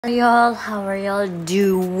Y'all, how are y'all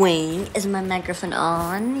doing? Is my microphone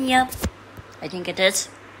on? Yep, I think it is.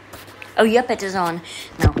 Oh, yep, it is on.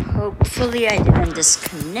 Now, hopefully I didn't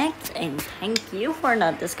disconnect, and thank you for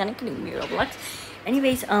not disconnecting me, Roblox.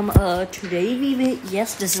 Anyways, today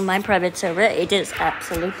yes, this is my private server. It is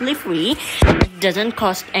absolutely free. It doesn't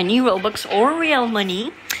cost any Robux or real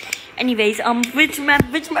money. Anyways, which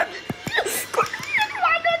map?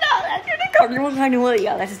 Carnival,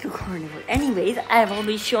 yeah, let's do carnival. Anyways, I will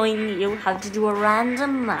be showing you how to do a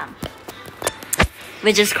random map,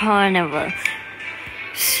 which is carnival.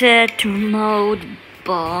 Set mode,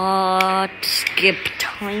 but skip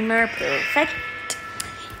timer, perfect.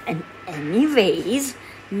 And anyways,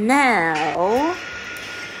 now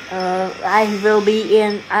I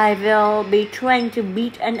will be trying to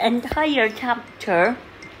beat an entire chapter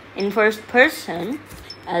in first person,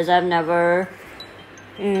 as I've never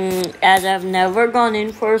gone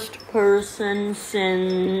in first person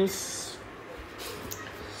since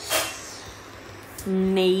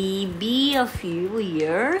maybe a few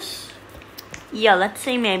years. Yeah, let's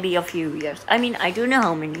say maybe a few years. I mean, I don't know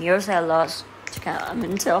how many years I lost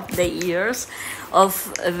count of the years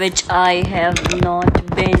of which I have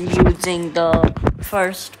not been using the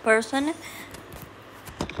first person.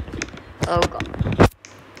 Oh god.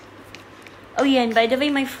 Oh yeah, and by the way,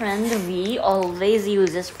 my friend V always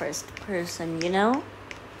uses first person, you know?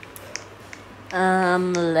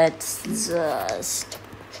 Let's just...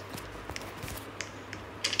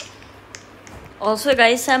 Also,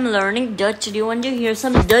 guys, I'm learning Dutch. Do you want to hear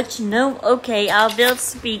some Dutch? No? Okay, I will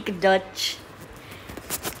speak Dutch.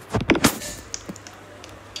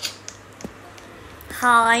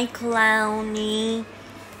 Hi, Clowny.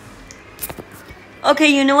 Okay,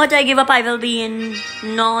 you know what? I give up. I will be in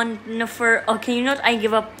okay, you know what? I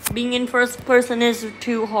give up. Being in first person is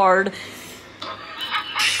too hard.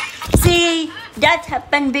 See, that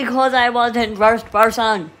happened because I was in first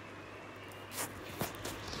person.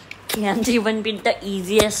 Can't even beat the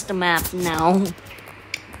easiest map now.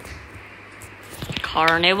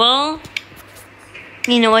 Carnival.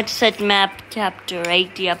 You know what? Set map chapter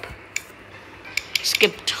 8. Yep.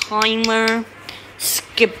 Skip timer.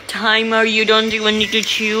 Skip timer. You don't even need to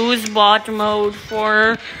choose bot mode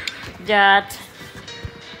for that.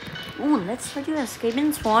 Ooh, let's try to escape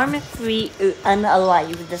and swarm if we I'm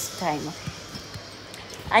alive this time.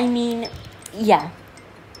 I mean, yeah.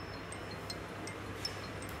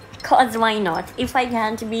 Cause why not? If I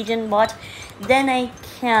can't beat in bot, then I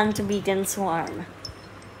can't beat in swarm.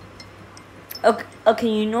 Okay,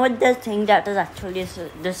 you know what the thing that is actually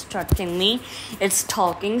distracting me? It's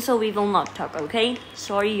talking, so we will not talk, okay?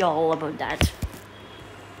 Sorry y'all about that.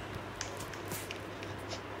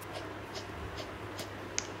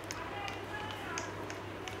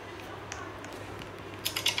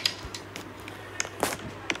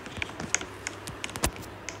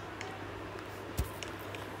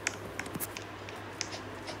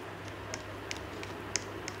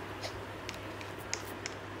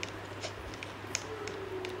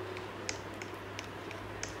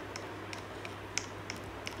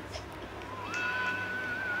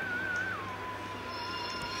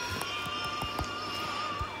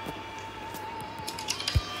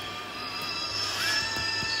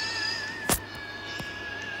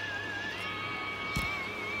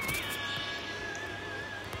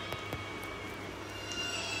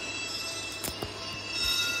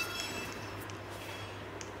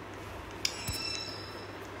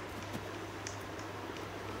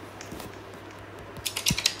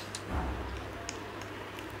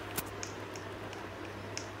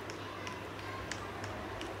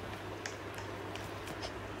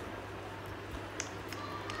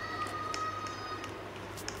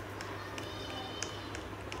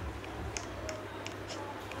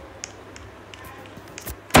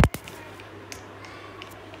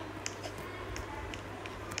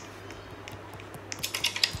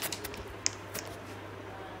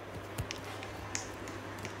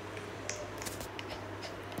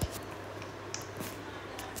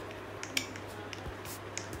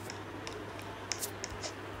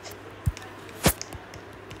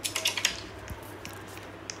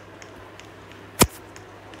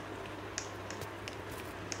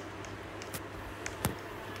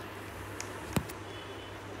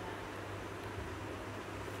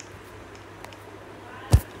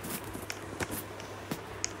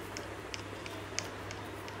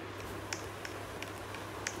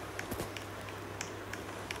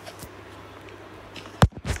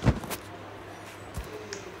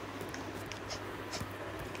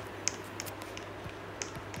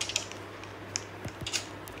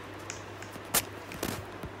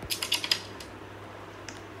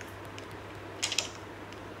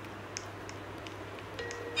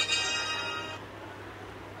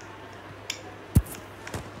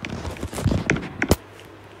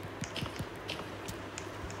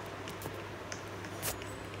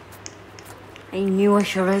 knew I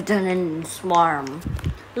should have done it in Swarm.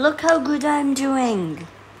 Look how good I'm doing.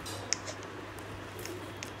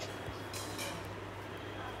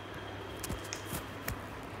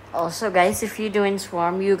 Also, guys, if you do in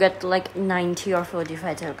Swarm, you get like 90 or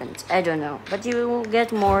 45 tokens. I don't know. But you will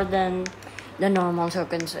get more than the normal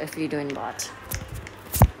tokens if you do in bot.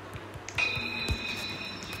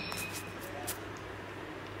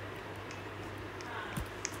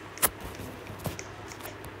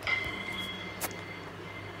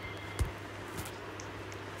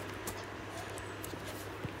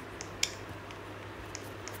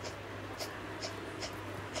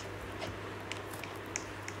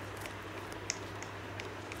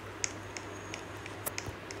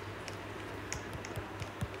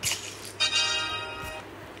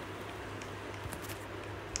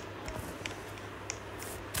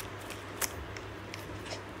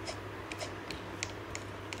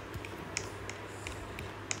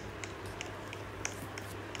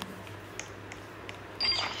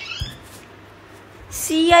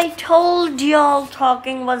 See, I told y'all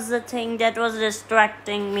talking was the thing that was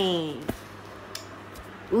distracting me.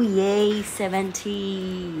 Ooh, yay,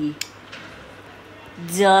 70.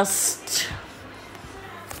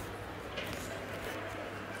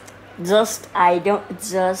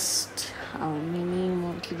 How many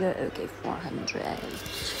more to go? Okay, 400.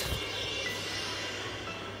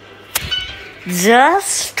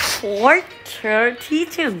 Just 430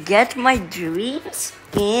 to get my dream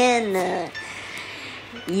skin.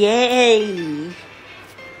 Yay!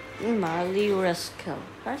 Marley Resco.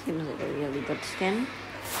 That seems like a really good skin.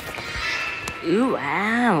 Ooh,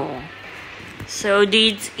 wow. So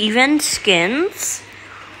these event skins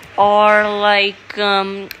are like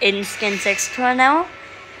in skins extra now.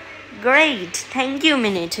 Great. Thank you,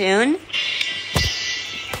 Minitoon.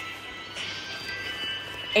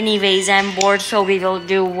 Anyways, I'm bored, so we will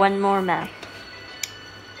do one more map.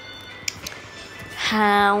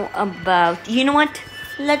 How about, you know what?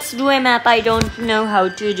 Let's do a map I don't know how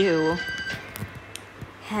to do.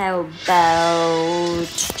 How about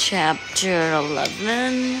chapter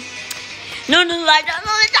 11? No, I don't know. I don't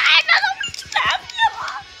know which chapter.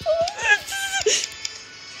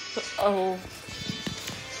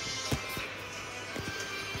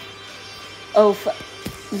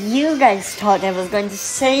 You guys thought I was going to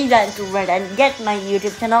say that word and get my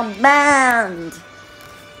YouTube channel banned.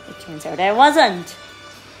 It turns out I wasn't.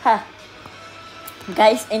 Huh.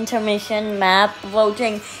 Guys, intermission map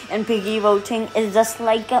voting and piggy voting is just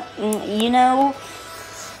like a,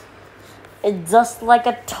 it's just like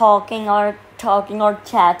a talking or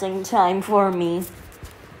chatting time for me.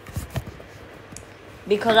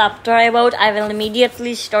 Because after I vote, I will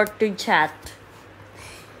immediately start to chat.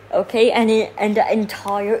 Okay, and the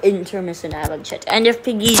entire intermission I will chat. And if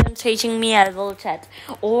Piggy isn't chasing me, I will chat.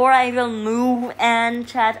 Or I will move and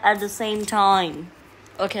chat at the same time.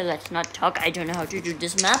 Okay, let's not talk. I don't know how to do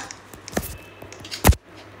this map.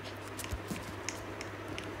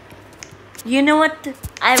 You know what?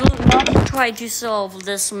 I will not try to solve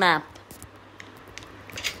this map.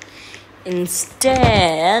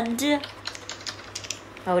 Instead...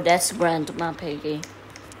 Oh, that's Grandma Piggy.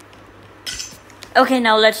 Okay,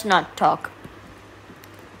 now let's not talk.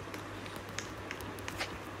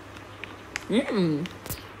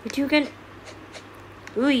 But you can...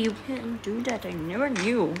 Ooh, you can do that. I never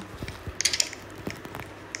knew.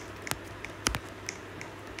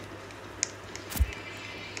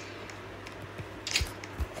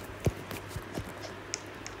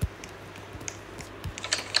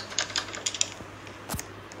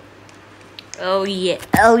 Oh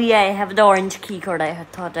yeah, I have the orange key card. I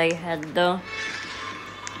thought I had the...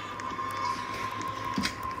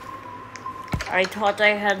 I thought I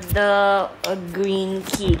had the green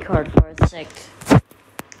key card for a sec.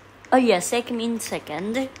 Oh yeah, sec means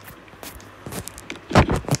second.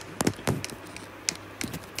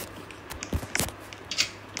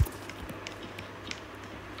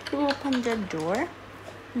 Who opened the door?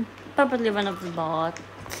 Probably one of the bots.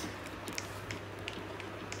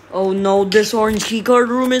 Oh no, this orange key card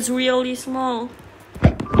room is really small.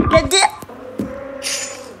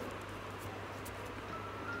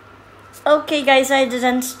 Okay guys, I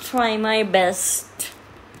didn't try my best.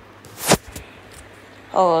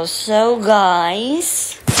 Oh, so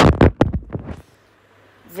guys.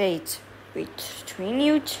 Wait, 3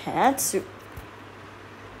 new chats.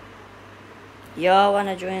 Y'all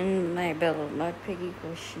wanna join my battle? Not Piggy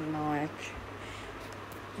question mark.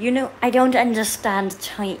 I don't understand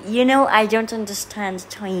Chinese.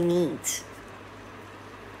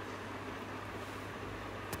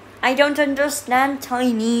 I don't understand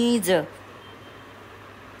Chinese.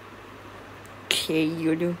 Okay,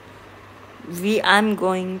 you do. I'm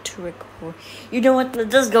going to record. You know what?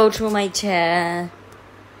 Let's just go through my chat.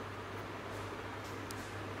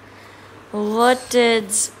 What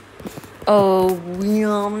did? Oh,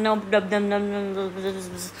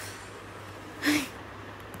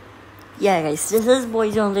 yeah, guys, this is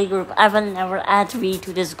boys only group. I will never add V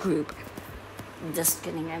to this group. Just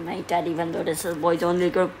kidding, I might add, even though this is boys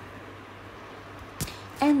only group.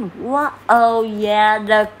 And what? Oh yeah,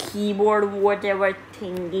 the keyboard, whatever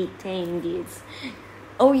thingies.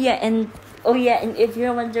 Oh yeah, and if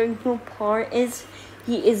you're wondering who Par is,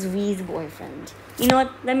 he is V's boyfriend. You know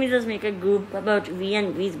what? Let me just make a group about V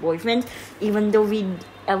and V's boyfriend. Even though V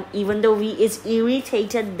is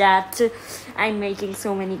irritated that I'm making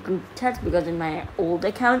so many group chats, because in my old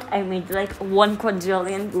account I made like 1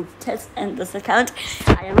 quadrillion group chats, and this account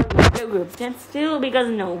I am making the group chats too because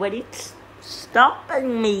nobody's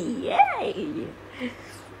stopping me. Yay!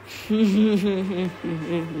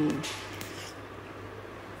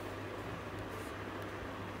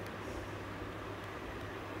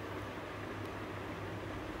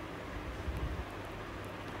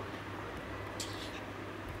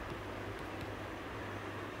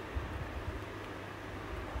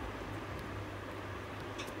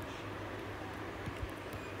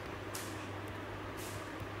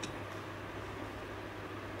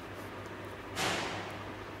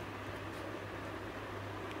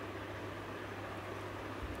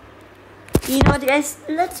 You know what, guys?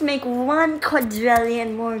 Let's make 1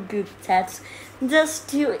 quadrillion more group chats just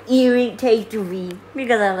to irritate V,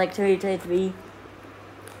 because I like to irritate V.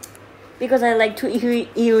 Because I like to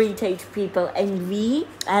irritate people, and V,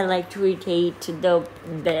 I like to irritate the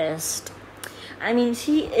best. I mean,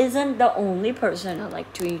 she isn't the only person I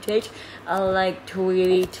like to irritate. I like to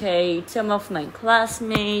irritate some of my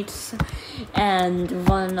classmates and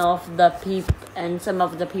some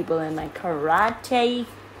of the people in my karate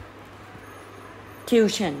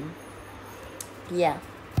tuition. Yeah,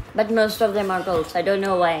 but most of them are girls. I don't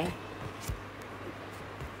know why.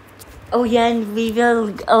 Oh yeah, and V,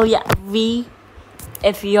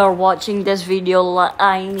 if you're watching this video,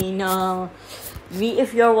 V,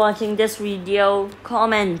 if you're watching this video,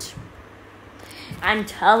 comment. I'm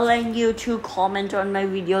telling you to comment on my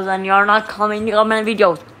videos, and you're not commenting on my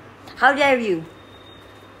videos. How dare you?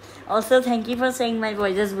 Also, thank you for saying my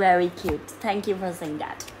voice is very cute. Thank you for saying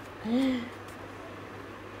that.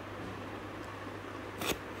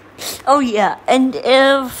 Oh yeah, and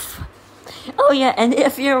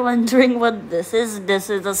if you're wondering what this is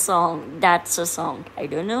a song. That's a song. I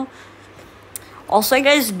don't know. Also,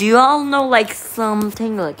 guys, do you all know like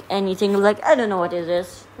something, like anything, like I don't know what it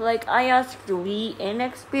is. Like I asked V in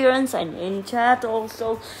experience and in chat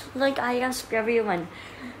also. Like I asked everyone,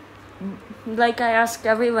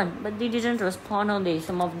 but they didn't respond all day.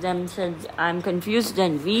 Some of them said I'm confused,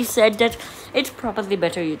 and V said that it's probably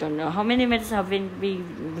better you don't know. How many minutes have we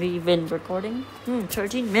been recording?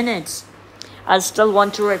 13 minutes. I still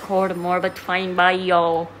want to record more, but fine, bye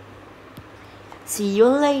y'all. See you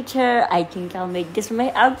later. I think I'll make this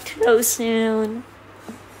my outro soon.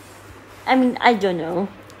 I mean, I don't know.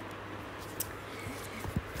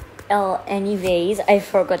 Anyways, I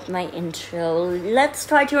forgot my intro. Let's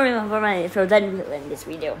try to remember my intro, then we'll end this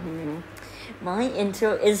video. My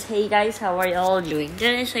intro is, hey guys, how are y'all doing?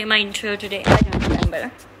 Did I say my intro today? I don't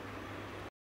remember.